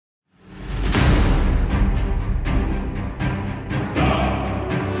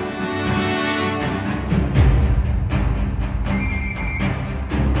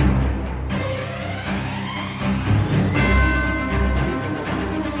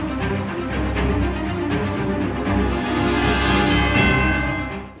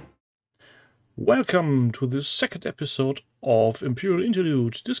Welcome to the second episode of Imperial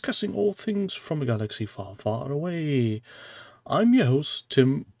Interlude, discussing all things from a galaxy far, far away. I'm your host,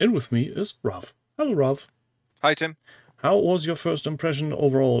 Tim, and with me is Rav. Hello, Rav. Hi, Tim. How was your first impression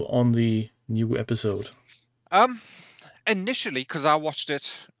overall on the new episode? Initially, because I watched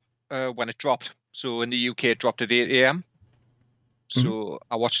it when it dropped. So in the UK, it dropped at 8 a.m. So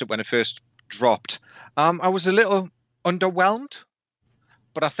I watched it when it first dropped. I was a little underwhelmed,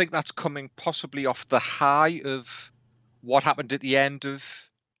 but I think that's coming possibly off the high of what happened at the end of,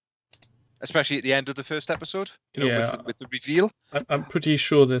 especially at the end of the first episode. With the reveal. I'm pretty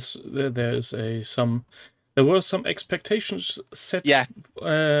sure there were some expectations set. Yeah.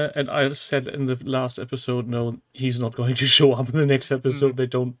 And I said in the last episode, no, he's not going to show up in the next episode. They're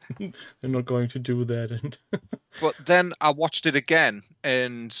not going to do that. But then I watched it again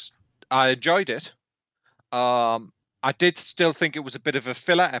and I enjoyed it. I did still think it was a bit of a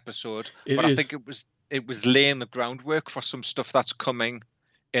filler episode, I think it was laying the groundwork for some stuff that's coming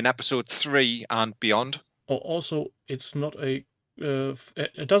in episode 3 and beyond. Also, it's not it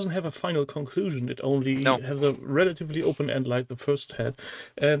doesn't have a final conclusion. It only has a relatively open end like the first had.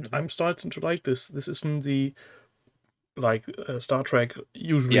 And I'm starting to like this. This isn't the Star Trek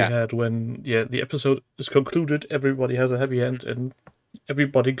usually had when the episode is concluded, everybody has a happy end and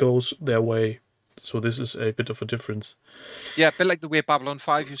everybody goes their way. So this is a bit of a difference. Yeah, a bit like the way Babylon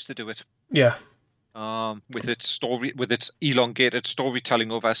 5 used to do it. Yeah. With its elongated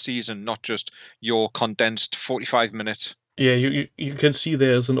storytelling over a season, not just your condensed 45 minutes. Yeah, you can see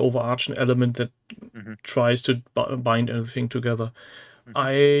there's an overarching element that tries to bind everything together.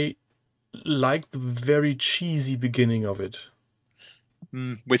 I like the very cheesy beginning of it.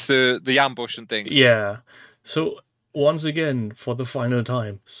 With the ambush and things. Yeah. So once again, for the final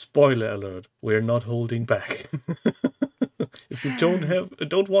time, spoiler alert, we're not holding back. If you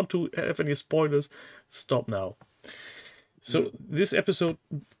don't want to have any spoilers, stop now. So this episode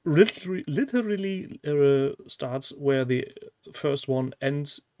literally starts where the first one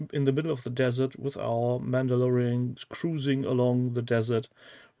ends, in the middle of the desert, with our Mandalorian cruising along the desert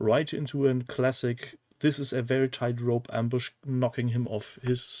right into a classic, this is a very tight rope ambush, knocking him off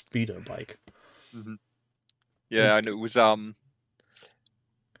his speeder bike. Yeah, and it was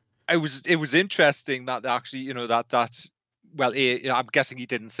interesting that actually, I'm guessing he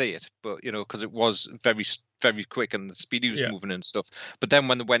didn't see it, but because it was very, very quick and the speed he was moving and stuff. But then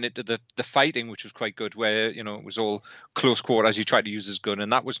when they went into the fighting, which was quite good, where it was all close quarters, he tried to use his gun,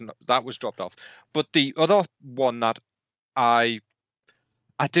 and that was dropped off. But the other one that I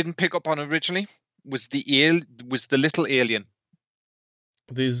didn't pick up on originally was the little alien.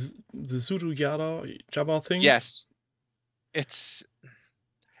 The Zuru Jabba thing? Yes. It's,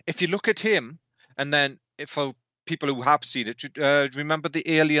 if you look at him, and then for people who have seen it, remember the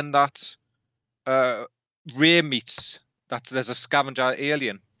alien that Rey meets? That there's a scavenger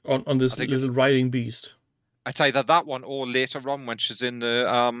alien on this little riding beast. It's either that one or later on when she's in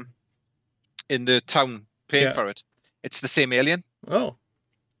the town paying for it. It's the same alien. Oh.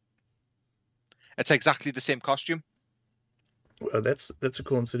 It's exactly the same costume. Well, that's a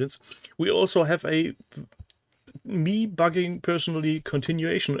coincidence. We also have a me bugging personally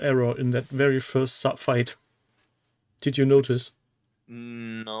continuation error in that very first fight. Did you notice?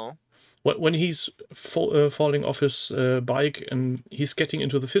 No. When he's falling off his bike and he's getting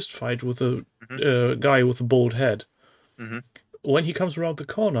into the fist fight with a guy with a bald head. When he comes around the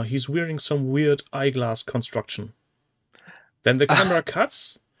corner, he's wearing some weird eyeglass construction. Then the camera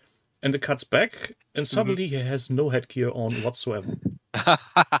cuts. And it cuts back, and suddenly he has no headgear on whatsoever. I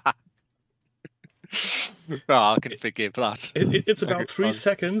can forgive that. It's about 3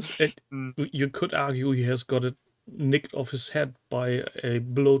 seconds, and you could argue he has got it nicked off his head by a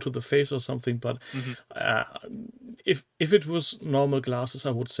blow to the face or something, but if it was normal glasses, I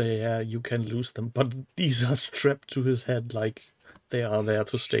would say, you can lose them. But these are strapped to his head like they are there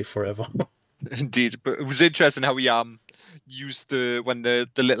to stay forever. Indeed, but it was interesting how he used when the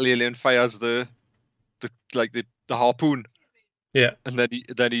little alien fires the harpoon. Yeah. And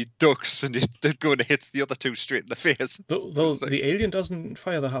then he ducks and they're going to hit the other two straight in the face. Though the alien doesn't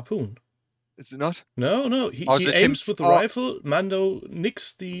fire the harpoon. Is it not? No. He aims with the rifle. Mando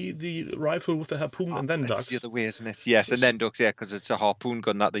nicks the rifle with the harpoon and then ducks. It's the other way, isn't it? Yes, and then ducks, because it's a harpoon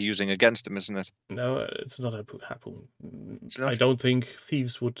gun that they're using against him, isn't it? No, it's not a harpoon. I don't think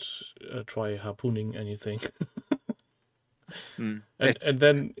thieves would try harpooning anything. And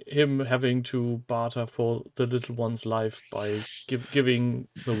then him having to barter for the little one's life by giving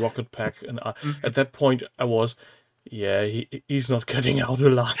the rocket pack. And at that point, I was, he's not getting out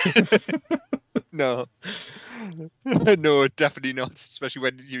alive. No. No, definitely not. Especially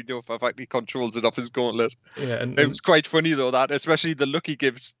when for a fact he controls it off his gauntlet. Yeah, and It was quite funny though, that especially the look he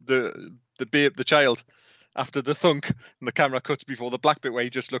gives the child after the thunk, and the camera cuts before the black bit where he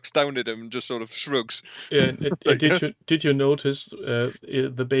just looks down at him and just sort of shrugs. yeah, Like, did you notice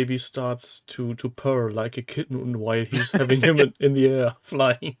the baby starts to purr like a kitten while he's having him in the air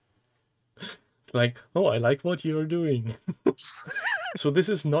flying? It's like, oh, I like what you're doing. So this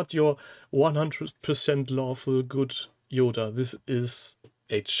is not your 100% lawful good Yoda. This is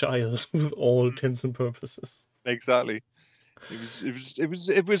a child with all intents and purposes. Exactly.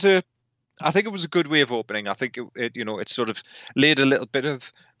 It was a. I think it was a good way of opening. I think it sort of laid a little bit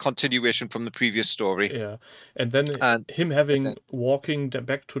of continuation from the previous story. Yeah, and then him having walking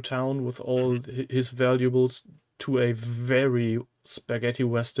back to town with all his valuables to a very spaghetti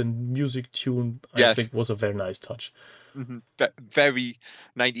western music tune, I think was a very nice touch. Mm-hmm. Very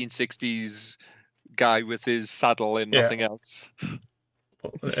 1960s guy with his saddle and nothing else.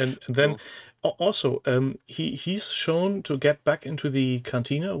 And then also he's shown to get back into the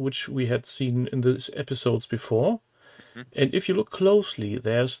cantina, which we had seen in the episodes before. Mm-hmm. And if you look closely,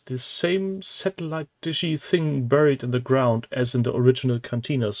 there's this same satellite dishy thing buried in the ground as in the original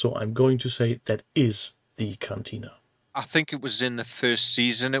cantina. So I'm going to say that is the cantina. I think it was in the first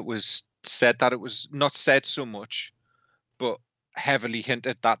season. It was said that it was not said so much, but heavily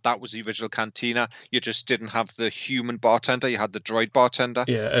hinted that was the original cantina. You just didn't have the human bartender. You had the droid bartender.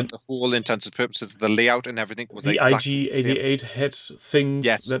 Yeah, and the whole intents and purposes, the layout and everything was the exactly IG-88 head things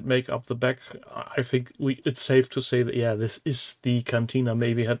that make up the back. I think it's safe to say that this is the cantina.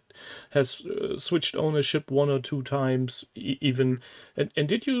 Maybe has switched ownership one or two times even. And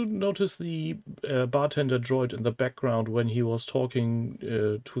did you notice the bartender droid in the background when he was talking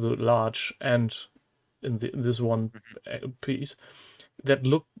to the large ant in this one piece that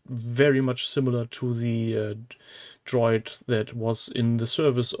looked very much similar to the droid that was in the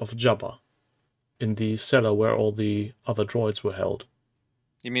service of Jabba in the cellar where all the other droids were held?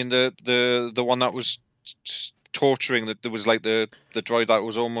 You mean the one that was torturing? That there was like the droid that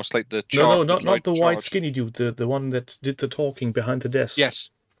was almost like the not the white skinny dude, the one that did the talking behind the desk. Yes,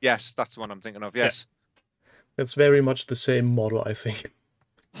 that's the one I'm thinking of. Yes, that's very much the same model, I think.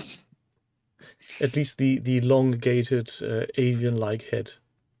 At least the elongated alien-like head.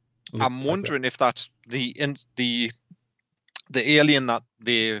 I'm wondering if that's the alien that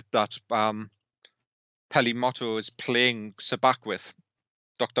Pelimotto is playing Sabak with,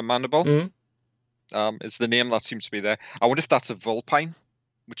 Dr. Mandible, is the name that seems to be there. I wonder if that's a Vulpine,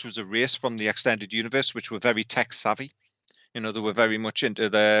 which was a race from the extended universe, which were very tech savvy. They were very much into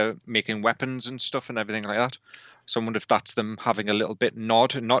their making weapons and stuff and everything like that. So I wonder if that's them having a little bit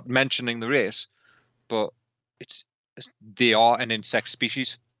nod and not mentioning the race, but they are an insect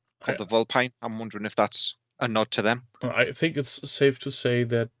species called the Vulpine. I'm wondering if that's a nod to them. I think it's safe to say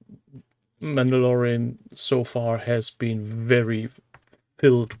that Mandalorian so far has been very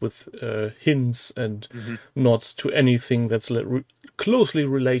filled with hints and nods to anything that's closely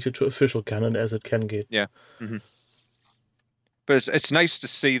related to official canon as it can get. Yeah. Mm-hmm. But it's nice to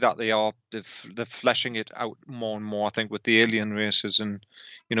see that they're fleshing it out more and more, I think, with the alien races and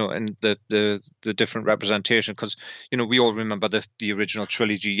and the different representation, because we all remember the original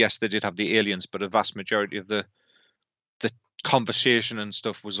trilogy. Yes, they did have the aliens, but a vast majority of the conversation and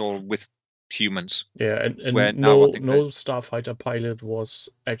stuff was all with humans. Yeah, and no starfighter pilot was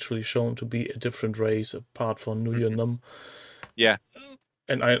actually shown to be a different race apart from Nuyunum. Yeah.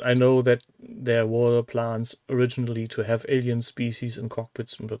 And I know that there were plans originally to have alien species in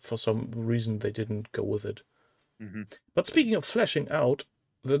cockpits, but for some reason they didn't go with it. Mm-hmm. But speaking of fleshing out,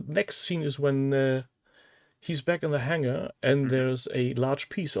 the next scene is when he's back in the hangar and there's a large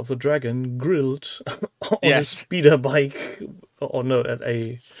piece of the dragon grilled on a speeder bike, or no, at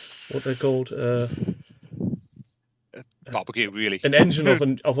a what they called barbecue, really. An engine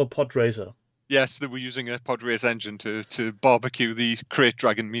of a pod racer. Yes, they were using a pod race engine to barbecue the crate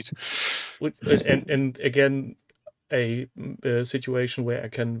dragon meat. And again, a situation where I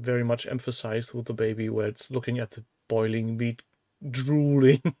can very much emphasize with the baby, where it's looking at the boiling meat,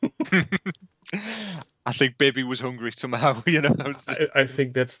 drooling. I think baby was hungry somehow. I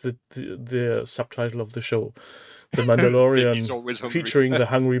think that's the subtitle of the show, The Mandalorian, featuring the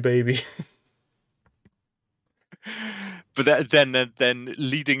hungry baby. But then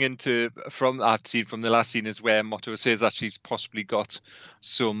leading into from that scene, from the last scene, is where Motto says that she's possibly got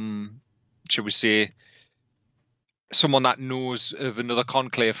some, shall we say, someone that knows of another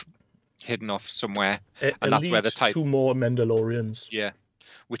conclave hidden off somewhere, and that's where the title. 2 more Mandalorians. Yeah,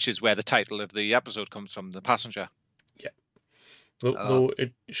 which is where the title of the episode comes from, The Passenger. Yeah. Though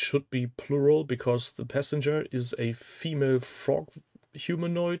it should be plural because the passenger is a female frog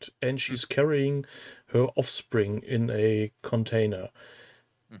humanoid and she's carrying her offspring in a container.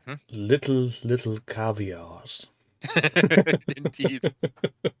 Little caviars. Indeed.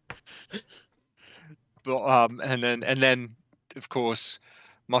 But and then of course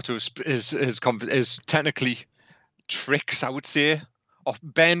Motto is technically tricks, I would say, or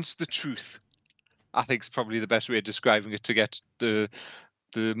bends the truth. I think is probably the best way of describing it, to get the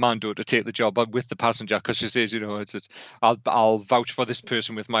Mando to take the job with the passenger, because she says, I'll vouch for this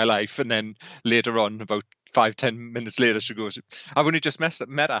person with my life, and then later on, about 5-10 minutes later, she goes, I've only just met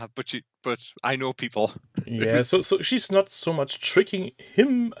her, but I know people. Yeah, so she's not so much tricking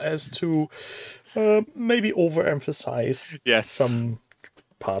him as to maybe overemphasize some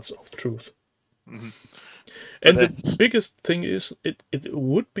parts of truth. And the biggest thing is, it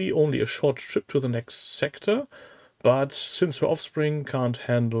would be only a short trip to the next sector, but since her offspring can't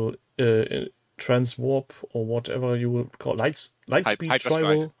handle transwarp or whatever you would call light speed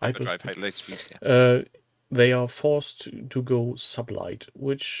travel, light speed, they are forced to go sublight,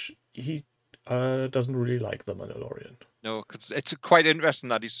 which he doesn't really like the Mandalorian. No, because it's quite interesting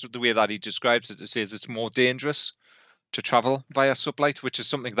that the way that he describes it. It says it's more dangerous to travel via sublight, which is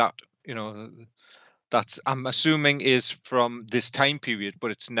something that that's I'm assuming is from this time period,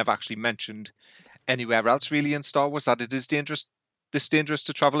 but it's never actually mentioned anywhere else really in Star Wars that it is dangerous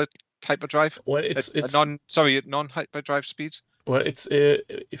to travel at hyperdrive. Well, it's non-hyperdrive speeds. Well, it's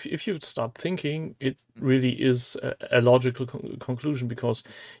if you start thinking, it really is a logical conclusion, because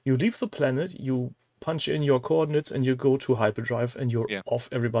you leave the planet, you punch in your coordinates, and you go to hyperdrive, and you're off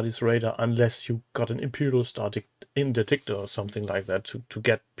everybody's radar, unless you got an Imperial star interdictor or something like that to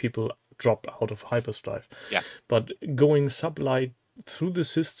get people dropped out of hyperdrive. Yeah. But going sublight through the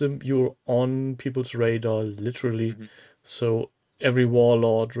system, you're on people's radar, literally. So every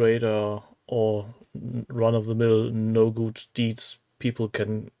warlord, raider, or run-of-the-mill, no-good deeds people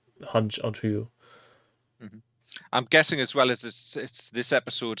can hunch onto you. I'm guessing as well as it's this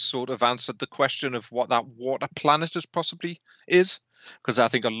episode sort of answered the question of what that water planet is, because I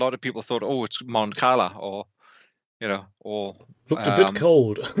think a lot of people thought, it's Mon Cala, or looked a bit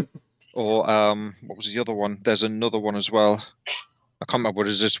cold. Or what was the other one? There's another one as well. I can't remember.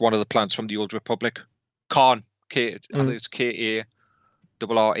 Is this one of the planets from the Old Republic? Karn. I think it's Karran.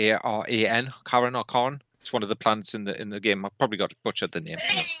 Karran or Karn. It's one of the planets in the game. I probably got butchered the name.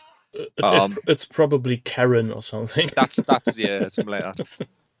 It's probably Karen or something. That's something like that.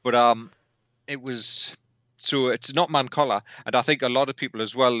 But it was, so it's not Mon Cala, and I think a lot of people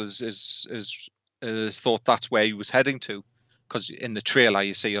as well as thought that's where he was heading to, because in the trailer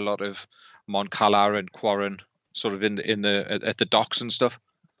you see a lot of Mon Cala and Quarren sort of at the docks and stuff.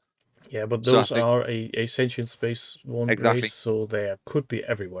 Yeah, but those are a sentient space race, so they could be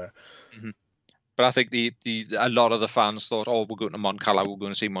everywhere. But I think a lot of the fans thought, we're going to Mon Cala, we're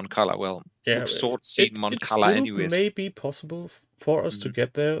going to see Mon Cala. Well, we've sort of seen Mon Cala anyways. It may be possible for us to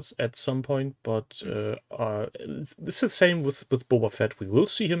get there at some point, but this is the same with Boba Fett. We will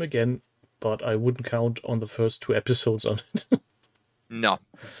see him again, but I wouldn't count on the first 2 episodes on it. No,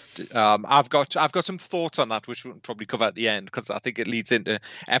 I've got some thoughts on that, which we'll probably cover at the end, because I think it leads into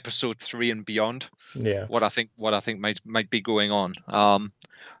episode 3 and beyond. Yeah, what I think might be going on.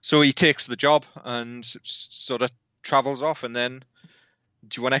 So he takes the job and sort of travels off, and then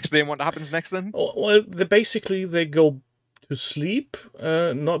do you want to explain what happens next then? Well, they go to sleep,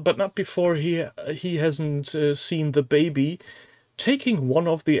 not before he hasn't seen the baby taking one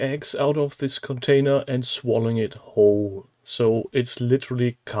of the eggs out of this container and swallowing it whole. So it's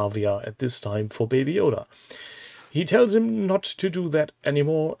literally caviar at this time for Baby Yoda. He tells him not to do that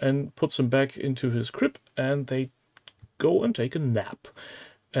anymore and puts him back into his crib, and they go and take a nap.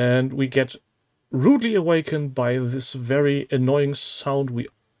 And we get rudely awakened by this very annoying sound we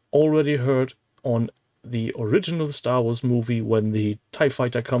already heard on the original Star Wars movie when the TIE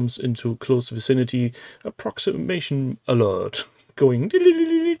fighter comes into close vicinity. Approximation alert. Going...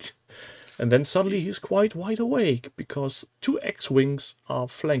 And then suddenly he's quite wide awake because 2 X-Wings are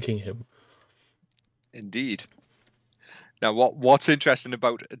flanking him. Indeed. Now, what's interesting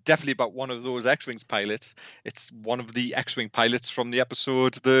about one of those X-Wings pilots, it's one of the X-Wing pilots from the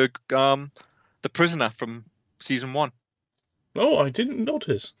episode The Prisoner from season 1. Oh, I didn't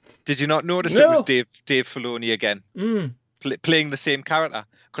notice. Did you not notice? No. It was Dave Filoni again, playing the same character,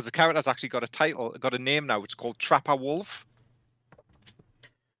 because the character's actually got a name now. It's called Trapper Wolf.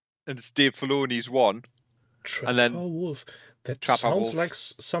 And it's Dave Filoni's one. Trapper Wolf. That sounds like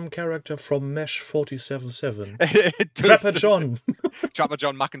some character from Mesh 47/7. Trapper John. Trapper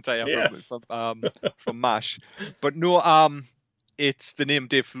John McIntyre from MASH. But no, it's the name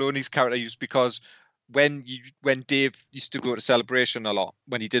Dave Filoni's character used because when Dave used to go to Celebration a lot,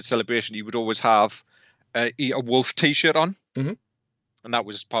 when he did Celebration, he would always have a wolf T-shirt on, Mhm. and that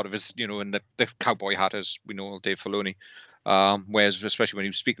was part of his, and the cowboy hat, as we know, Dave Filoni. Whereas especially when he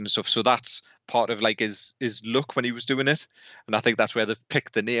was speaking and stuff, so that's part of like his look when he was doing it, and I think that's where they've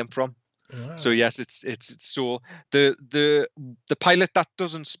picked the name from. Wow. So yes, it's so the pilot that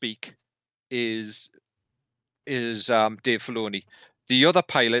doesn't speak is Dave Filoni. The other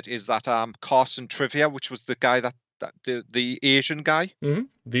pilot is that Carson Trivia, which was the guy that the Asian guy,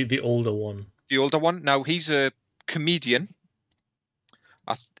 the older one. the older one. Now he's a comedian,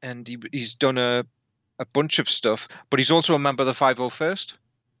 and he's done a bunch of stuff, but he's also a member of the 501st.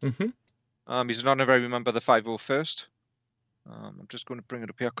 He's an honorary member of the 501st. I'm just going to bring it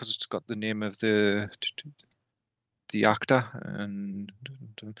up here because it's got the name of the actor, and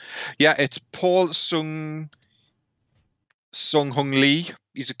yeah, it's Paul Sung Hung Lee.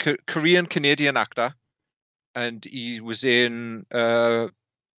 He's a Korean Canadian actor, and he was in a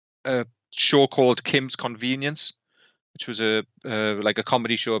show called Kim's Convenience, which was a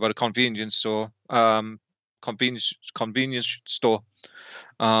comedy show about a convenience store. Convenience store.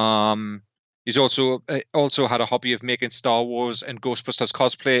 He's also had a hobby of making Star Wars and Ghostbusters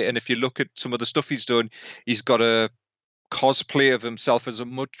cosplay, and if you look at some of the stuff he's done, he's got a cosplay of himself as a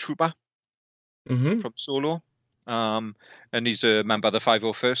mud trooper from Solo, and he's a member of the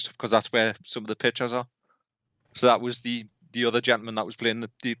 501st because that's where some of the pictures are. So that was the other gentleman that was playing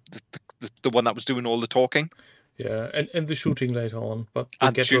the one that was doing all the talking. Yeah, and the shooting later on, but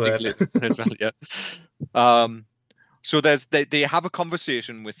and get shooting to that. Later as well. Yeah. So they have a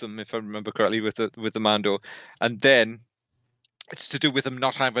conversation with them, if I remember correctly, with the Mando, and then it's to do with him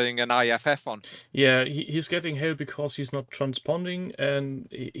not having an IFF on. Yeah, he's getting hell because he's not transponding, and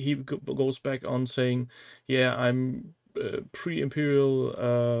he goes back on saying, "Yeah, I'm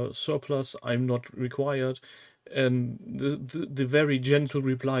pre-Imperial surplus. I'm not required." And the very gentle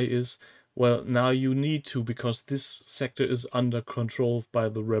reply is, "Well, now you need to because this sector is under control by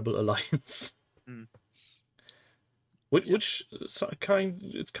the Rebel Alliance." Which it's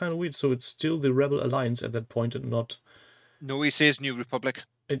kind of weird. So it's still the Rebel Alliance at that point, and not. No, he says New Republic.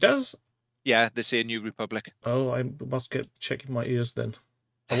 It does. Yeah, they say New Republic. Oh, I must get checking my ears then.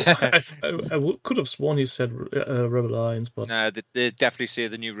 I could have sworn he said Rebel Alliance, but no, they definitely say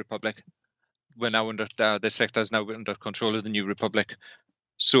the New Republic. We're now under the sector is now under control of the New Republic.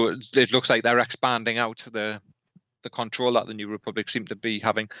 So it looks like they're expanding out the control that the New Republic seem to be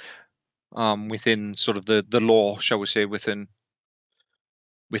having within sort of the law, shall we say, within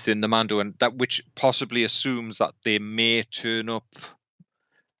the Mando, and that which possibly assumes that they may turn up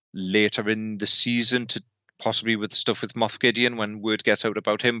later in the season to possibly with stuff with Moff Gideon when word gets out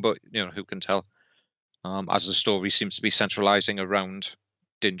about him, but who can tell? As the story seems to be centralizing around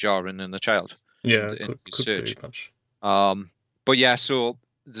Din Djarin and the child. Yeah, in could search. Very much. But yeah, so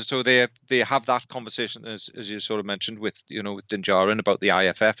they have that conversation as you sort of mentioned with with Din Djarin about the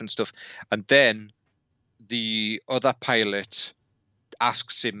IFF and stuff, and then the other pilot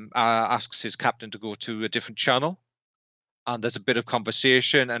asks his captain to go to a different channel, and there's a bit of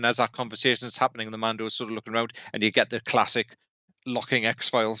conversation, and as that conversation is happening, the Mando is sort of looking around, and you get the classic locking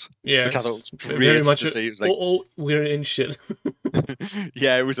X-Files, which I thought was great very much to see. It was like, oh, we're in shit.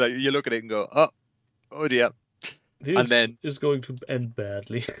 Yeah, it was like you look at it and go, oh dear. This and then is going to end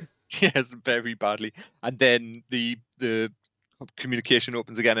badly. Yes, very badly. And then the communication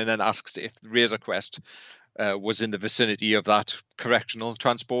opens again, and then asks if Razor Crest was in the vicinity of that correctional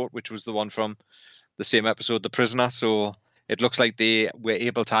transport, which was the one from the same episode, The Prisoner. So it looks like they were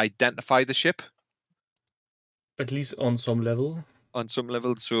able to identify the ship. At least on some level. On some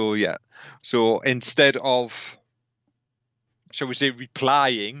level. So yeah. So instead of, shall we say,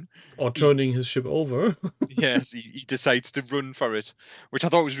 replying or turning his ship over, yes, he decides to run for it, which I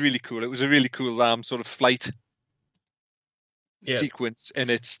thought was really cool. It was a really cool sort of flight sequence, and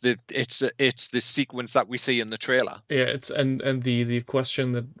it's the sequence that we see in the trailer. Yeah, it's and the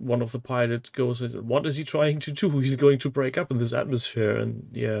question that one of the pilots goes, what is he trying to do? He's going to break up in this atmosphere, and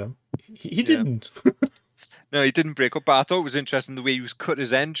he didn't. No, he didn't break up, but I thought it was interesting the way he was cut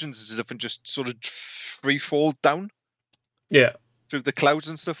his engines and stuff and just sort of free fall down. Yeah. Through the clouds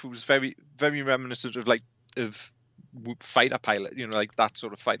and stuff. It was very, very reminiscent of fighter pilot, like that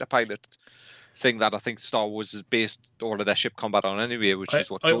sort of fighter pilot thing that I think Star Wars is based all of their ship combat on anyway, which is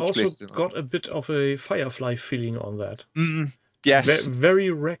what George I also got a bit of a Firefly feeling on that. Yes. Very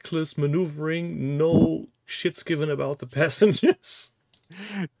reckless maneuvering, no shits given about the passengers.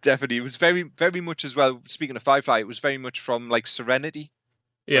 Definitely. It was very, very much as well, speaking of Firefly, it was very much from like Serenity.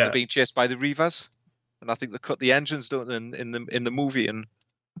 Yeah. When they're being chased by the Reavers. and I think they cut the engines, don't they, in the movie, and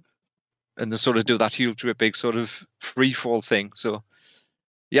they sort of do that heel big sort of free fall thing. So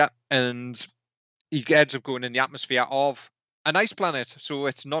yeah, and he ends up going in the atmosphere of an ice planet, so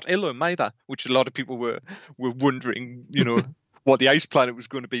it's not Ilum either, which a lot of people were wondering, what the ice planet was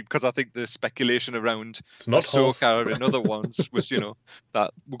going to be, because I think the speculation around It's not Hoth. Ahsoka and other ones was,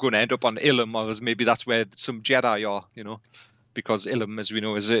 that we're going to end up on Ilum, or maybe that's where some Jedi are, because Ilum, as we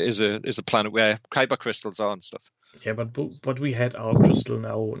know, is a planet where kyber crystals are and stuff. Yeah, but we had our crystal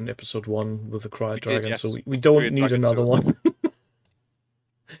now in episode 1 with the Cryo Dragon, yes. so we don't Great need Dragon another one.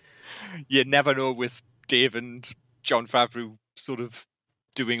 You never know with Dave and Jon Favreau sort of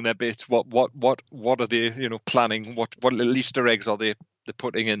doing their bits. What are they, planning? What little Easter eggs are they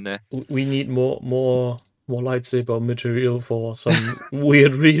putting in there? We need more lightsaber material for some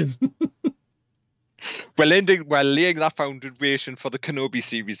weird reason. We're laying that foundation for the Kenobi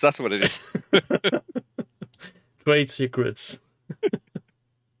series. That's what it is. Trade secrets.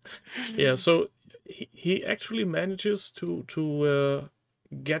 Yeah, so he actually manages to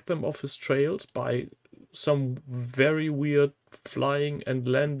get them off his trails by some very weird flying and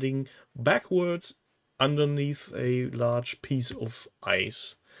landing backwards underneath a large piece of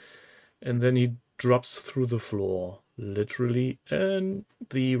ice. And then he drops through the floor, literally, and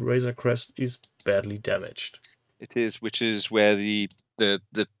the Razor Crest is badly damaged. It is, which is where the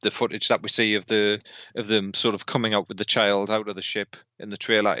footage that we see of them sort of coming out with the child out of the ship in the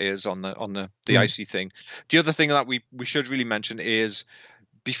trailer is on the icy thing. The other thing that we should really mention is,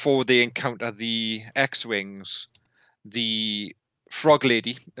 before they encounter the X-Wings, the Frog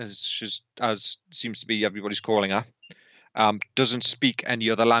Lady, as seems to be everybody's calling her, doesn't speak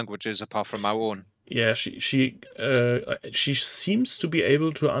any other languages apart from our own. Yeah, she seems to be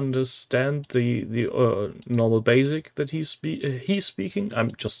able to understand the normal basic that he's speaking.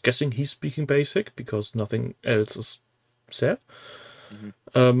 I'm just guessing he's speaking basic because nothing else is said.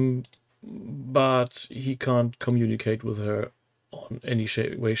 Mm-hmm. But he can't communicate with her on any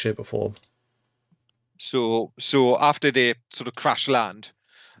way, shape, or form. So after they sort of crash land,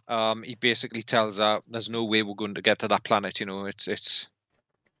 he basically tells her, "There's no way we're going to get to that planet.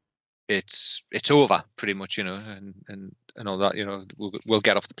 It's over, pretty much, and all that. We'll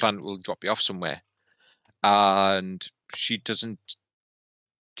get off the planet. We'll drop you off somewhere." And she doesn't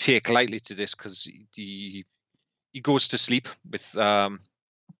take lightly to this, because he goes to sleep with.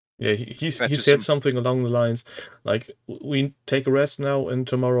 Yeah, he said something along the lines like, "We take a rest now, and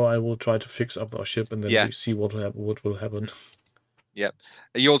tomorrow I will try to fix up our ship, and then we see what will happen." Yeah,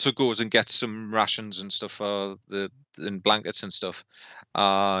 he also goes and gets some rations and stuff, and blankets and stuff,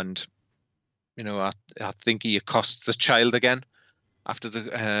 and I think he accosts the child again after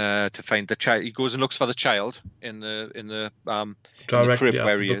to find the child. He goes and looks for the child in the directly crib after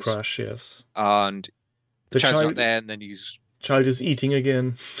where he the is. Crash, yes, and the child's not there, and then child is eating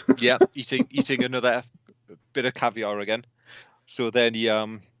again. Yeah, eating another bit of caviar again. So then he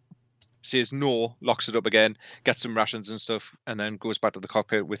says no, locks it up again, gets some rations and stuff, and then goes back to the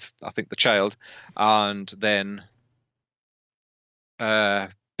cockpit with, I think, the child, and then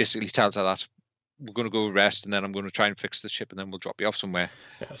basically tells her that we're going to go rest, and then I'm going to try and fix the ship, and then we'll drop you off somewhere.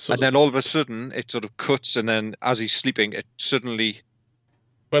 Yeah, so and then all of a sudden it sort of cuts, and then as he's sleeping, it suddenly...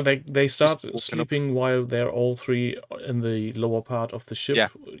 Well, they start sleeping while they're all three in the lower part of the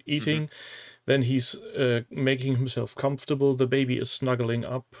ship eating. Mm-hmm. Then he's making himself comfortable. The baby is snuggling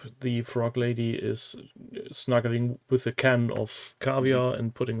up. The frog lady is snuggling with a can of caviar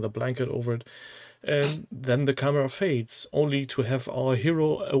and putting the blanket over it. And then the camera fades, only to have our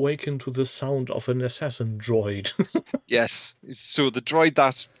hero awaken to the sound of an assassin droid. Yes. So the droid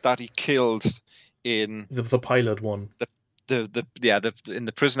that he killed in... The pilot one. In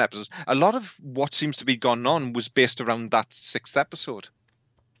the prison episodes, a lot of what seems to be gone on was based around that 6th episode.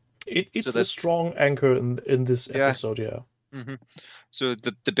 It's a strong anchor in this episode, yeah. Mm-hmm. So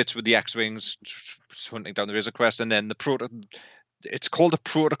the bits with the X-Wings hunting down the Razor Crest, and then it's called a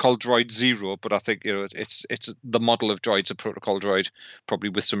Protocol Droid 0, but I think it's the model of droid's a Protocol Droid, probably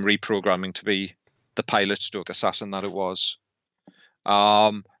with some reprogramming to be the pilot stroke assassin that it was.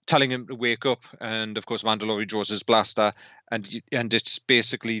 Telling him to wake up, and of course Mandalorian draws his blaster, and it's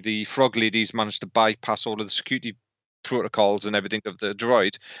basically the frog lady's managed to bypass all of the security protocols and everything of the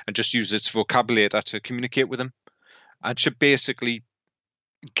droid and just use its vocabulator to communicate with him, and she basically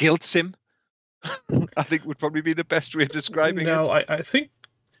guilts him. I think would probably be the best way of describing it. No, I think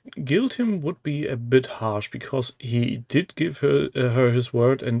guilt him would be a bit harsh, because he did give her his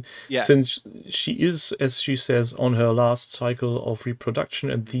word, and since she is, as she says, on her last cycle of reproduction,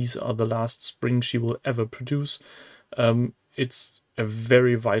 and these are the last spring she will ever produce, it's a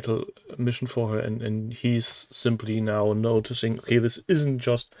very vital mission for her, and he's simply now noticing, okay, this isn't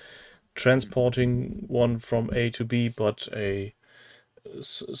just transporting one from A to B, but a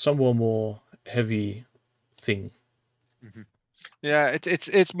somewhat more heavy thing. Yeah,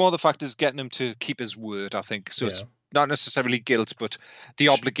 it's more the fact is getting him to keep his word, I think. So it's not necessarily guilt, but the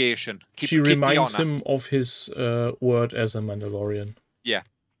obligation. She reminds him of his word as a Mandalorian. Yeah.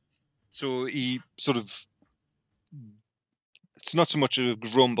 So he sort of, it's not so much a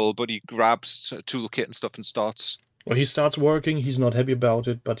grumble, but he grabs a toolkit and stuff and starts. Well, he starts working. He's not happy about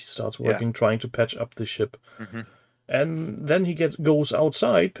it, but he starts working, trying to patch up the ship. And then he goes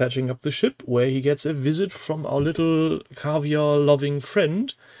outside, patching up the ship, where he gets a visit from our little caviar-loving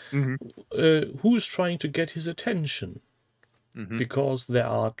friend, who is trying to get his attention. Because there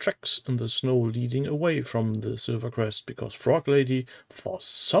are tracks in the snow leading away from the Silver Crest, because Frog Lady, for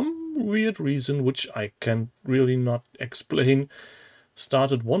some weird reason, which I can really not explain,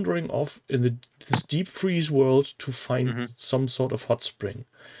 started wandering off in this deep freeze world to find some sort of hot spring.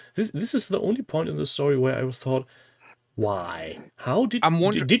 This is the only point in the story where I thought, why? How did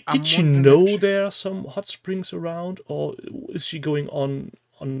she know there are some hot springs around, or is she going on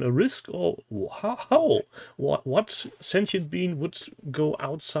a risk, or how? What sentient being would go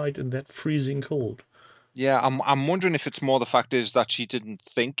outside in that freezing cold? Yeah, I'm wondering if it's more the fact is that she didn't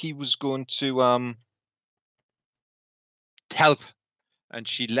think he was going to help, and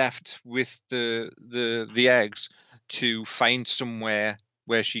she left with the eggs to find somewhere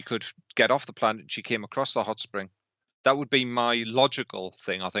where she could get off the planet. She came across the hot spring. That would be my logical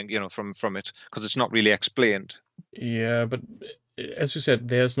thing, I think, from it, because it's not really explained. Yeah, but as you said,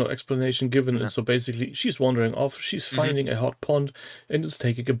 there's no explanation given, and so basically she's wandering off, she's finding a hot pond, and is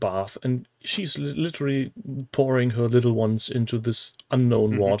taking a bath, and she's literally pouring her little ones into this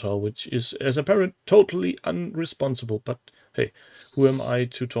unknown water, which is, as a parent, totally unresponsible. But hey, who am I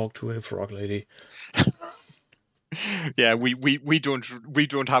to talk to a frog lady? Yeah, we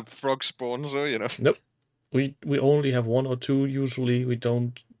don't have frog spawns, so Nope. We only have one or two usually. We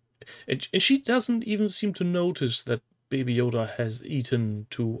don't, and she doesn't even seem to notice that Baby Yoda has eaten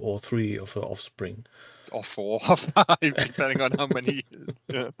 2 or 3 of her offspring, or 4 or 5, depending on how many.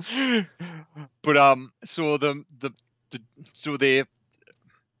 Yeah. But so the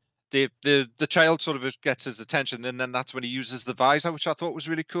child sort of gets his attention, and then that's when he uses the visor, which I thought was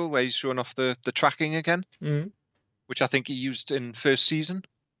really cool, where he's showing off the tracking again, which I think he used in first season.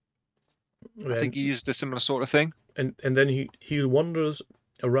 I think he used a similar sort of thing. And then he wanders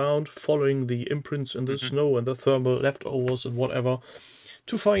around, following the imprints in the snow and the thermal leftovers and whatever,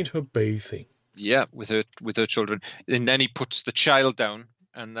 to find her bathing. Yeah, with her children, and then he puts the child down,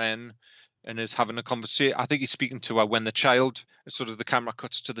 and is having a conversation. I think he's speaking to her when the child, sort of the camera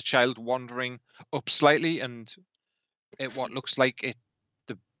cuts to the child wandering up slightly, and what looks like it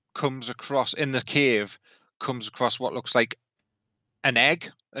comes across in the cave, comes across what looks like an egg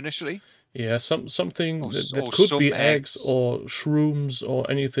initially. Yeah, something that could be eggs or shrooms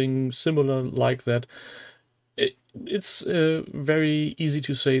or anything similar like that. It's very easy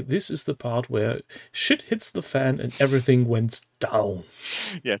to say this is the part where shit hits the fan and everything went down.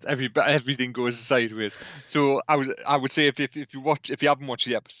 Yes, everything goes sideways. So I would say if you haven't watched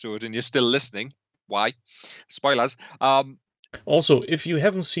the episode and you're still listening, why? Spoilers. Also, if you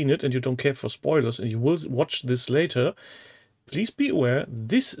haven't seen it and you don't care for spoilers and you will watch this later, please be aware,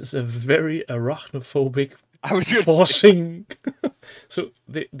 this is a very arachnophobic forcing. So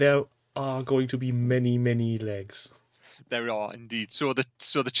there are going to be many, many legs. There are indeed. So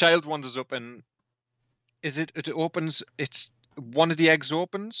the child wanders up, and it opens? It's one of the eggs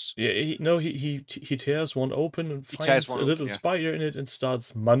opens. Yeah, he tears one open and finds a little spider in it and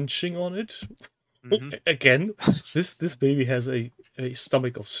starts munching on it. Again, this baby has a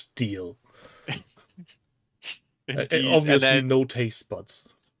stomach of steel. Obviously, no taste buds.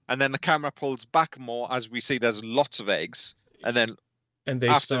 And then the camera pulls back more as we see there's lots of eggs, and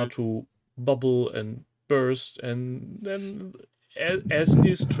they start to bubble and burst, and then, as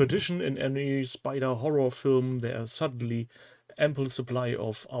is tradition in any spider horror film, there are suddenly ample supply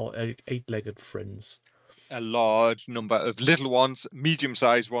of our 8-legged friends. A large number of little ones,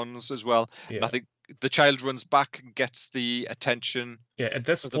 medium-sized ones as well. Yeah. And I think the child runs back and gets the attention. Yeah, at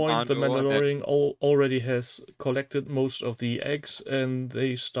this point, the Mandalorian already has collected most of the eggs, and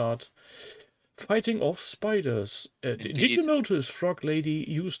they start fighting off spiders. Did you notice Frog Lady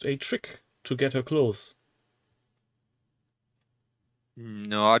used a trick to get her clothes?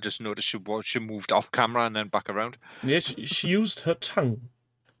 No, I just noticed she moved off camera and then back around. Yes, she used her tongue.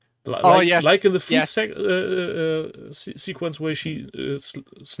 Yes, Like in the food yes, sequence where she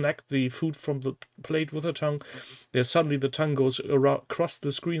snacked the food from the plate with her tongue. There suddenly the tongue goes across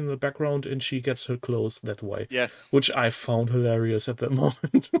the screen in the background, and she gets her clothes that way, yes. which I found hilarious at that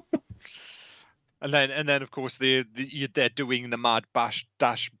moment. And then of course they're doing the mad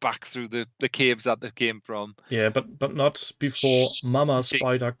dash back through the caves that they came from. Yeah, but not before Mama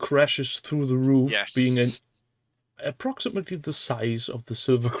Spider crashes through the roof, being Yes, approximately the size of the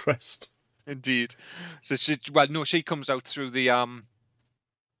Silver Crest. indeed. So she comes out through the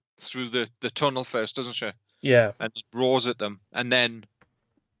tunnel first, doesn't she? Yeah, And roars at them, and then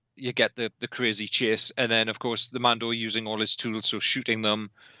you get the crazy chase, and then of course the Mando using all his tools, so shooting them,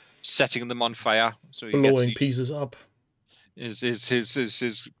 setting them on fire, so he gets blowing pieces up.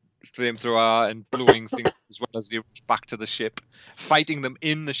 his flamethrower and blowing things as well as they rush back to the ship, fighting them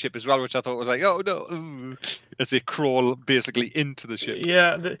in the ship as well, which I thought was like, oh no, ooh, as they crawl basically into the ship.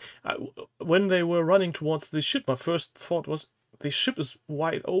 Yeah, when they were running towards the ship, my first thought was the ship is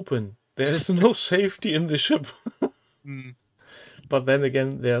wide open. There is no safety in the ship. Mm. But then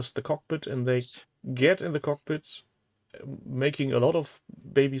again, there's the cockpit, and they get in the cockpit, making a lot of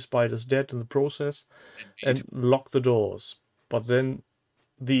baby spiders dead in the process, Indeed. and lock the doors. But then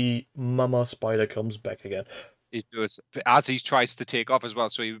the mama spider comes back again. It does, as he tries to take off as well.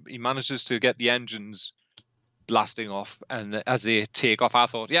 So he manages to get the engines blasting off, and as they take off, I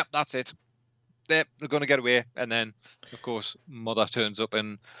thought, yep, that's it. They're going to get away. And then, of course, Mother turns up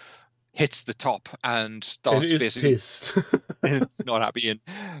and hits the top and starts basically pissed. it's not happy, and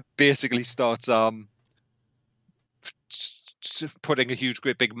basically starts putting a huge,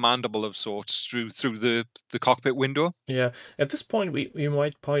 great big mandible of sorts through the cockpit window. Yeah, at this point, we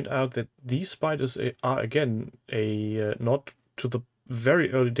might point out that these spiders are again not to the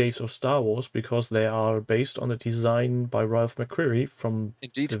very early days of Star Wars, because they are based on a design by Ralph McQuarrie from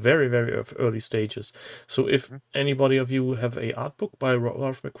Indeed. the very, very early stages. So if anybody of you have a art book by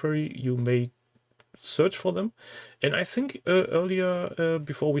Ralph McQuarrie, you may search for them. And I think earlier,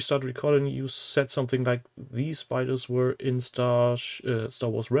 before we started recording, you said something like these spiders were in Star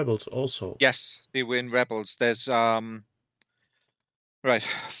Wars Rebels also. Yes, they were in Rebels. There's right,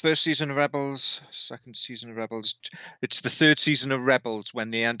 first season of Rebels, second season of Rebels. It's the third season of Rebels when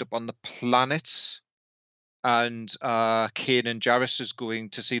they end up on the planets, and Kanan Jarrus is going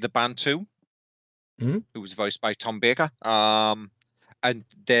to see the Bantu, who was voiced by Tom Baker. And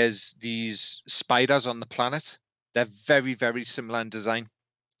there's these spiders on the planet. They're very, very similar in design.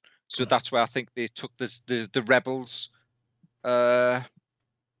 So that's where I think they took the Rebels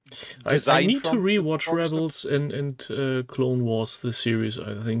design I need from. to rewatch Rebels and Clone Wars, the series,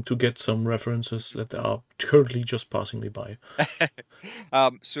 I think, to get some references that are currently just passing me by.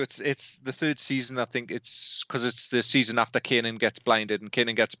 So it's the third season. I think it's because it's the season after Kanan gets blinded, and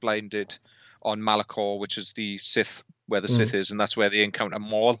Kanan gets blinded on Malachor, which is the Sith, where the Sith is, and that's where they encounter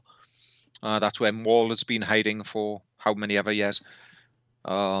Maul. That's where Maul has been hiding for how many ever years.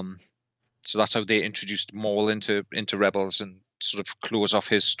 So that's how they introduced Maul into Rebels and sort of close off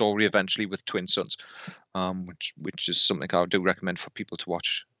his story eventually with Twin Sons, which is something I do recommend for people to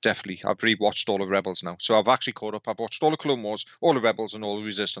watch. Definitely, I've rewatched all of Rebels now, so I've actually caught up. I've watched all the Clone Wars, all the Rebels, and all the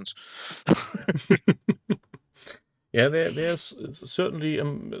Resistance. Yeah, there's certainly a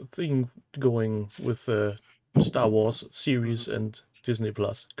thing going with the Star Wars series and Disney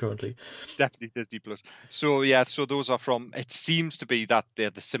Plus currently. Definitely Disney Plus. So yeah, so those are from. It seems to be that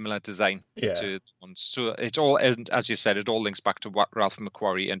they're the similar design to ones. So it's all, and as you said, it all links back to what Ralph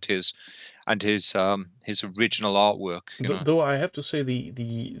McQuarrie and his original artwork. Though I have to say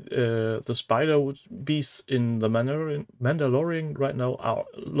the spider beasts in the Mandalorian right now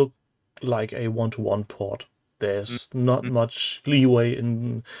look like a 1-to-1 port. There's not much leeway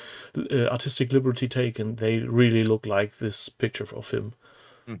in artistic liberty taken. They really look like this picture of him.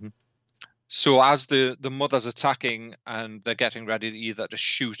 So as the mother's attacking and they're getting ready either to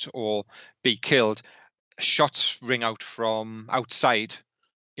shoot or be killed, shots ring out from outside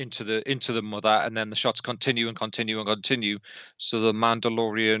into the mother, and then the shots continue and continue and continue. So the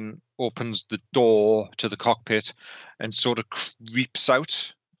Mandalorian opens the door to the cockpit and sort of creeps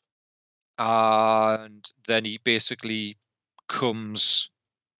out, and then he basically comes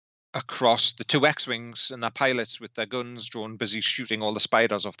across the two X-Wings and their pilots with their guns drawn, busy shooting all the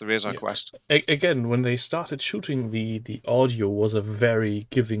spiders off the Razor Crest. Again, when they started shooting, the audio was a very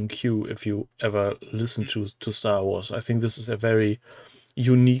giving cue. If you ever listen to Star Wars, I think this is a very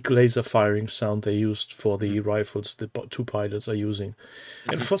unique laser firing sound they used for the rifles the two pilots are using.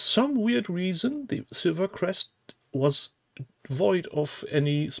 And for some weird reason, the Silver Crest was void of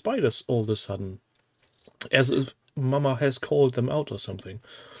any spiders all of a sudden, as if Mama has called them out or something.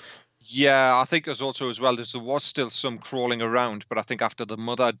 Yeah, I think there's also as well, there was still some crawling around, but I think after the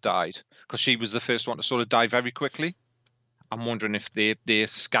mother died, because she was the first one to sort of die very quickly, I'm wondering if they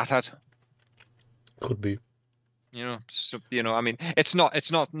scattered. Could be. So, I mean, it's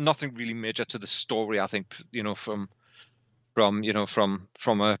not nothing really major to the story. I think, from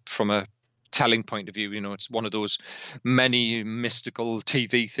a telling point of view, it's one of those many mystical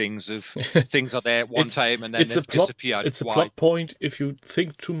TV things of things are there at one it's time and then it's a they've plot. disappeared. It's a Why? plot point. If you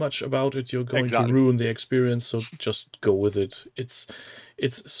think too much about it, you're going to Exactly. ruin the experience. So just go with it. It's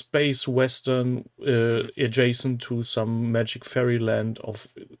space western adjacent to some magic fairyland of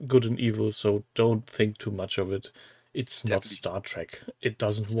good and evil. So don't think too much of it. It's not Definitely. Star Trek. It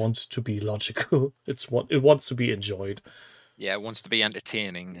doesn't want to be logical. It wants to be enjoyed. Yeah, it wants to be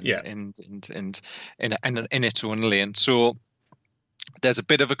entertaining Yeah. and in its own lane. So there's a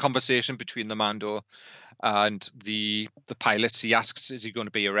bit of a conversation between the Mando and the pilots. He asks, "Is he going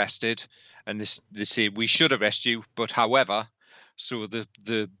to be arrested?" And they say, "We should arrest you, but however," so the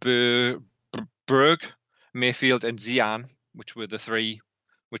Berg, Mayfield, and Xian, which were the three,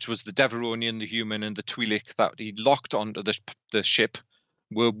 which was the Deveronian, the human, and the Twi'lek that he locked onto the ship,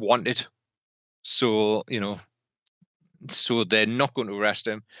 were wanted. So so they're not going to arrest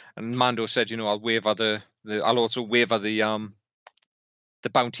him. And Mando said, I'll also waiver the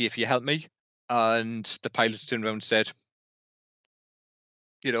bounty if you help me. And the pilots turned around and said,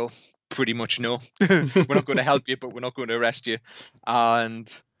 pretty much no. We're not going to help you, but we're not going to arrest you.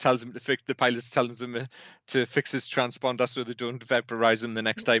 And tells him to fix the pilots tells him to fix his transponder so they don't vaporize him the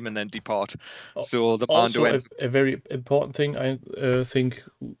next time and then depart. So the Mando Also, a very important thing I think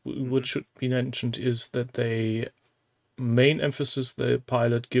which should be mentioned is that the main emphasis the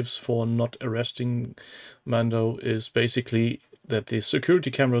pilot gives for not arresting Mando is basically that the security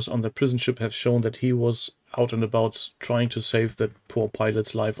cameras on the prison ship have shown that he was out and about trying to save that poor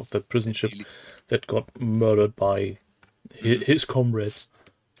pilot's life of the prison ship that got murdered by his comrades.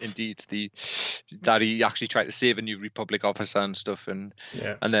 Indeed, that he actually tried to save a New Republic officer and stuff, and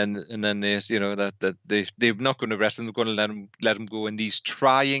then there's that they're not going to arrest him. They're going to let him go in these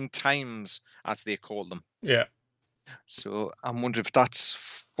trying times, as they call them. Yeah. So I'm wondering if that's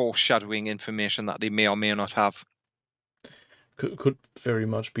foreshadowing information that they may or may not have. Could very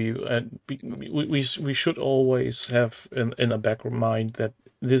much be, and we should always have in a back of mind that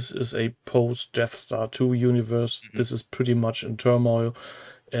this is a post Death Star 2 universe. This is pretty much in turmoil,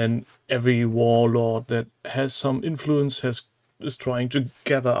 and every warlord that has some influence is trying to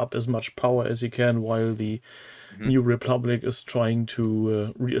gather up as much power as he can, while the New Republic is trying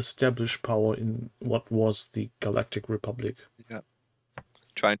to re-establish power in what was the Galactic Republic. Yeah,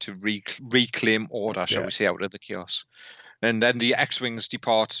 trying to reclaim order, shall we say, out of the chaos. And then the X-wings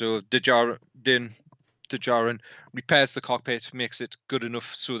depart. So Din Djarin repairs the cockpit, makes it good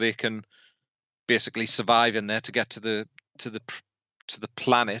enough so they can basically survive in there to get to the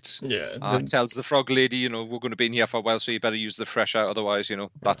planet. Yeah. Tells the frog lady, we're going to be in here for a while, so you better use the fresh air. Otherwise,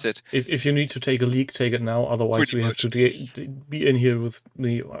 that's it. If you need to take a leak, take it now. Otherwise, pretty we much. Have to be in here with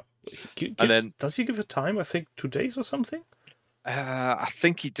me. And then, does he give a time? I think 2 days or something. I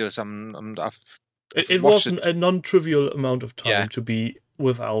think he does. It wasn't a non-trivial amount of time to be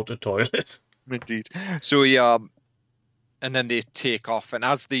without a toilet. Indeed. So and then they take off, and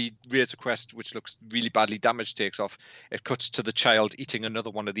as the Razor Crest, which looks really badly damaged, takes off, it cuts to the child eating another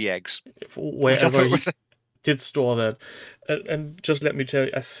one of the eggs. Wherever he did store that. And just let me tell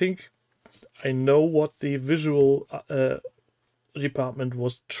you, I think I know what the visual department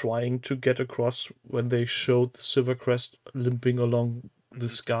was trying to get across when they showed the Silver Crest limping along the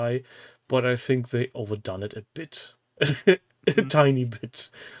sky, but I think they overdone it a bit. A tiny bit.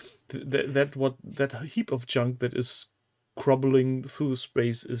 That heap of junk that is crumbling through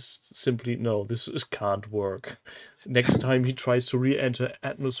space is simply this can't work. Next time he tries to re-enter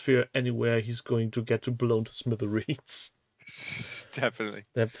atmosphere anywhere, he's going to get blown to smithereens. Definitely.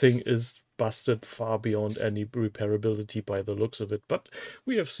 That thing is busted far beyond any repairability by the looks of it, but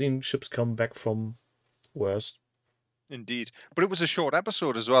we have seen ships come back from worse. Indeed. But it was a short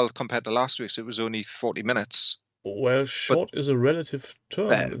episode as well compared to last week's. It was only 40 minutes. Well, short is a relative term.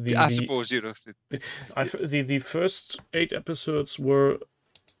 I suppose, the first 8 episodes were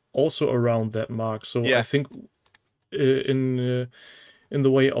also around that mark. So I think in the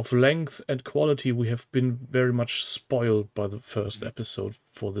way of length and quality, we have been very much spoiled by the first episode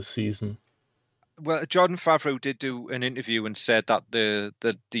for the season. Well, Jordan Favreau did do an interview and said that the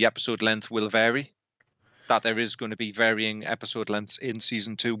episode length will vary. That there is going to be varying episode lengths in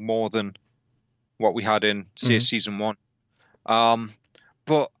season 2 more than what we had in, say, season 1.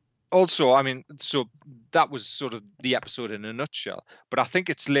 But also, I mean, so that was sort of the episode in a nutshell. But I think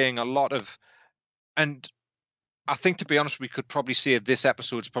it's laying a lot of, and I think, to be honest, we could probably say this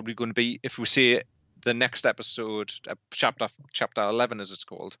episode is probably going to be, if we say the next episode, chapter 11, as it's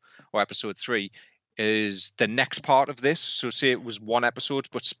called, or episode 3, is the next part of this. So say it was one episode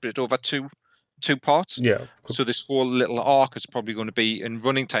but split over two parts. Yeah. So this whole little arc is probably going to be in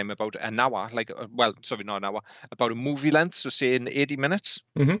running time about an hour, well, sorry, not an hour, about a movie length. So say in 80 minutes.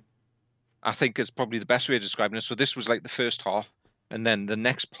 Mm-hmm. I think is probably the best way of describing it. So this was like the first half, and then the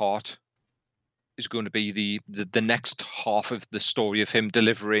next part is going to be the next half of the story of him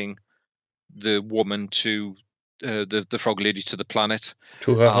delivering the woman to the frog lady to the planet,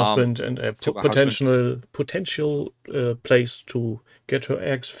 to her husband, and a to her husband. potential place to get her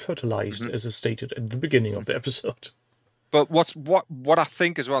eggs fertilized, as is stated at the beginning of the episode. But what I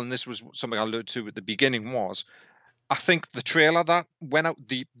think as well, and this was something I alluded to at the beginning, was I think the trailer that went out,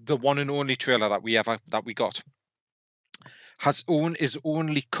 the one and only trailer that we got, is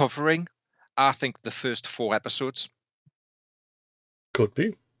only covering, I think, the first 4 episodes. Could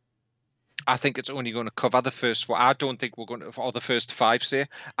be. I think it's only going to cover the first 4. I don't think we're going to, or the first 5, say.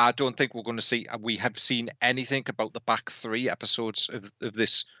 I don't think we're going to see. We have seen anything about the back 3 episodes of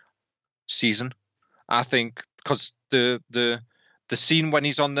this season. I think because the scene when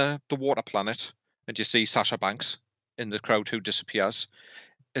he's on the water planet and you see Sasha Banks in the crowd who disappears.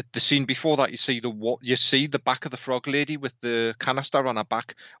 The scene before that, you see the back of the frog lady with the canister on her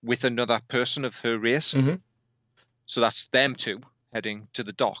back with another person of her race. Mm-hmm. So that's them two heading to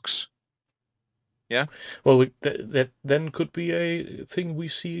the docks. Yeah. Well, that then could be a thing we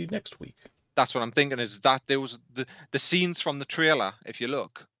see next week. That's what I'm thinking. Is that there was the scenes from the trailer, if you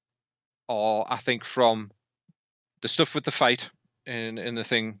look, or I think from the stuff with the fight in the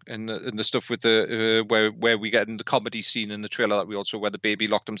thing, in the stuff with the where we get in the comedy scene in the trailer that we also, where the baby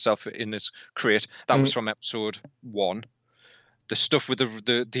locked himself in his crate, that was from episode 1. The stuff with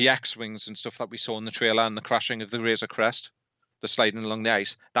the X-wings and stuff that we saw in the trailer and the crashing of the Razor Crest, the sliding along the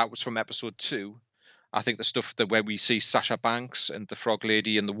ice, that was from episode 2. I think the stuff where we see Sasha Banks and the frog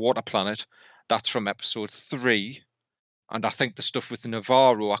lady and the water planet, that's from episode 3. And I think the stuff with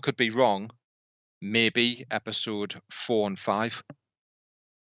Navarro, I could be wrong, maybe episode 4 and 5.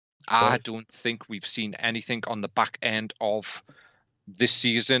 I don't think we've seen anything on the back end of this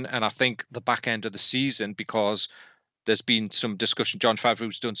season, and I think the back end of the season, because there's been some discussion. Jon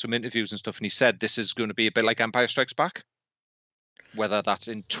Favreau's done some interviews and stuff, and he said this is going to be a bit like Empire Strikes Back, whether that's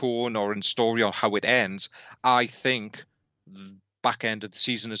in tone or in story or how it ends. I think the back end of the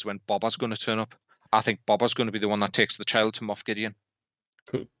season is when Boba's going to turn up. I think Boba's going to be the one that takes the child to Moff Gideon.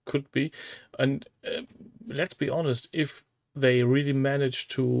 Could be. And let's be honest, if they really manage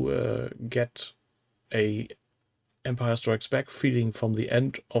to get a Empire Strikes Back feeling from the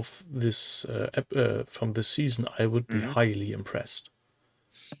end of this from this season, I would be highly impressed.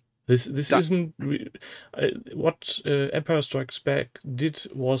 This isn't what Empire Strikes Back did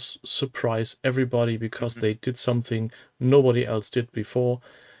was surprise everybody, because they did something nobody else did before.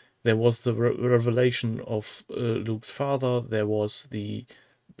 There was the revelation of Luke's father. There was the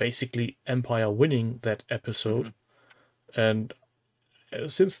basically Empire winning that episode. And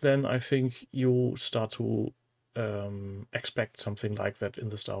since then, I think you start to expect something like that in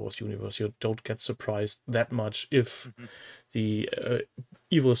the Star Wars universe. You don't get surprised that much if the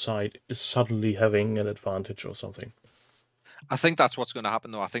evil side is suddenly having an advantage or something. I think that's what's going to happen,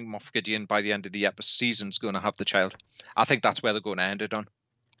 though. I think Moff Gideon, by the end of the season, is going to have the child. I think that's where they're going to end it on.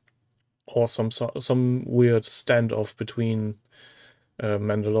 Or some weird standoff between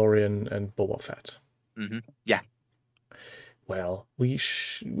Mandalorian and Boba Fett. Yeah. Well, we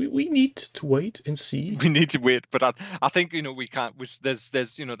need to wait and see. We need to wait, but I think we can't.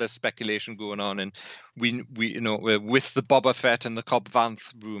 There's speculation going on, and we with the Boba Fett and the Cobb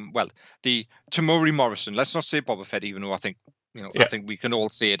Vanth room. Well, the Tamori Morrison. Let's not say Boba Fett, even though I think I think we can all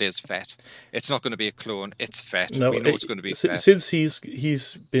say it is Fett. It's not going to be a clone. It's Fett. No, we know it's going to be Fett. Since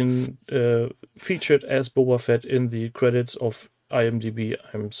he's been featured as Boba Fett in the credits of IMDb,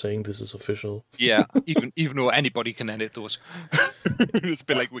 I'm saying this is official. Yeah, even though anybody can edit those. It's a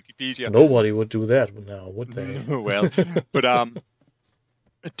bit like Wikipedia. Nobody would do that now, would they? No, well, but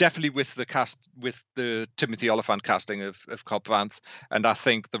definitely with the cast, with the Timothy Olyphant casting of Cobb Vanth, and I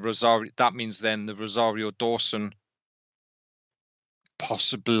think that means then the Rosario Dawson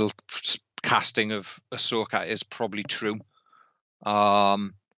possible casting of Ahsoka is probably true.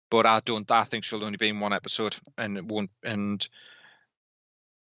 But I think she'll only be in one episode, and it won't.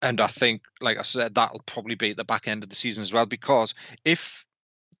 And I think, like I said, that'll probably be at the back end of the season as well, because if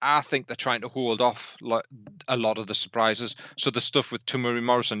I think they're trying to hold off a lot of the surprises. So the stuff with Tamuri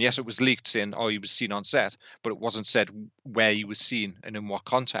Morrison, yes, it was leaked saying, he was seen on set, but it wasn't said where he was seen and in what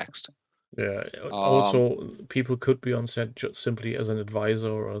context. Yeah. Also, people could be on set just simply as an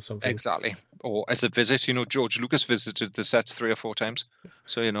advisor or something. Exactly. Or as a visit. George Lucas visited the set 3 or 4 times.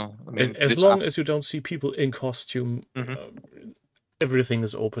 So, I mean... As long as you don't see people in costume, everything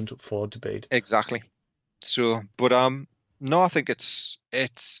is open for debate. Exactly. So, but no, I think it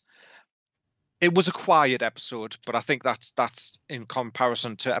was a quiet episode, but I think that's in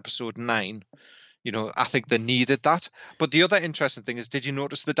comparison to episode 9. I think they needed that. But the other interesting thing is, did you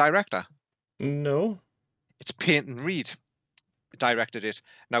notice the director? No. It's Peyton Reed directed it.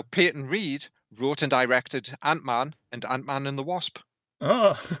 Now, Peyton Reed wrote and directed Ant-Man and Ant-Man and the Wasp.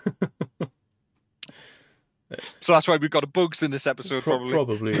 Ah. So that's why we've got bugs in this episode, probably.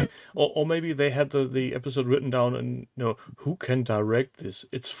 Probably. or maybe they had the episode written down and, who can direct this?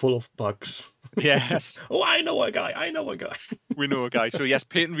 It's full of bugs. Yes. I know a guy. We know a guy. So yes,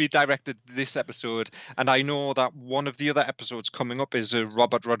 Peyton Reed directed this episode. And I know that one of the other episodes coming up is a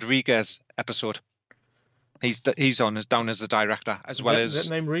Robert Rodriguez episode. He's down as the director, as well as...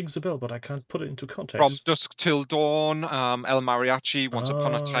 That name rings a bell, but I can't put it into context. From Dusk Till Dawn, El Mariachi, Once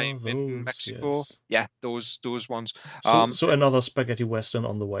Upon a Time in Mexico. Yes. Yeah, those ones. So another spaghetti western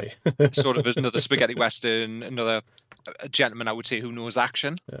on the way. Sort of another spaghetti western, another gentleman, I would say, who knows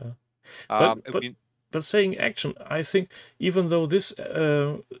action. Yeah. But saying action, I think even though this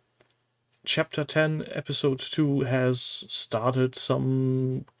Chapter 10, Episode 2 has started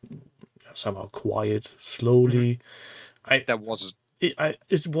somehow quiet, slowly. It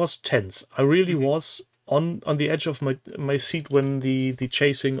was tense. I really was on the edge of my seat when the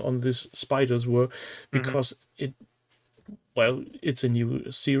chasing on these spiders were, because it's a new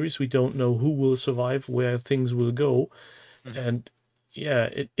series. We don't know who will survive, where things will go, and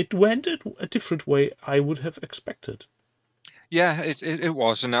it went a different way I would have expected. Yeah, it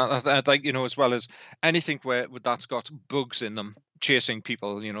was, and I think as well as anything where that's got bugs in them chasing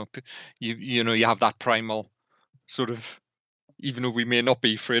people, you have that primal sort of, even though we may not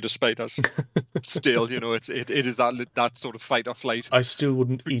be afraid of spiders, still, it is that sort of fight or flight. I still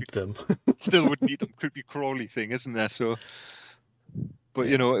wouldn't eat them. Still wouldn't eat them. Creepy crawly thing, isn't there? So, but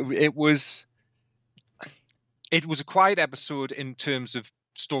it was a quiet episode in terms of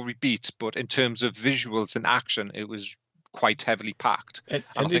story beats, but in terms of visuals and action, it was quite heavily packed, and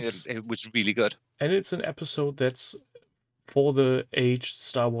I think it was really good. And it's an episode that's for the aged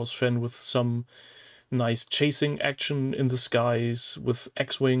Star Wars fan, with some nice chasing action in the skies with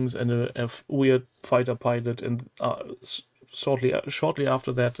X-wings and a weird fighter pilot, and shortly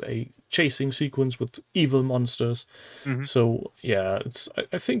after that a chasing sequence with evil monsters. So yeah,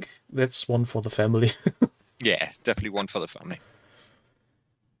 I think that's one for the family. Yeah, definitely one for the family.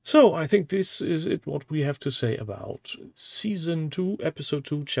 So, I think this is what we have to say about Season 2, Episode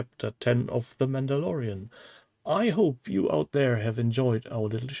 2, Chapter 10 of The Mandalorian. I hope you out there have enjoyed our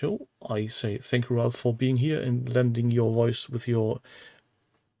little show. I say thank you, Ralph, for being here and lending your voice with your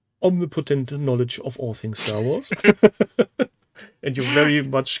omnipotent knowledge of all things Star Wars. And your very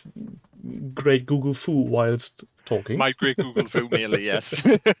much great Google Foo whilst talking. My great Google Foo, merely, yes.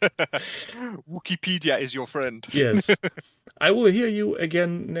 Wikipedia is your friend. Yes. I will hear you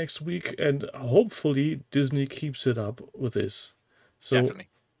again next week, and hopefully Disney keeps it up with this. So, definitely.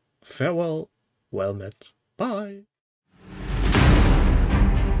 Farewell, well met. Bye.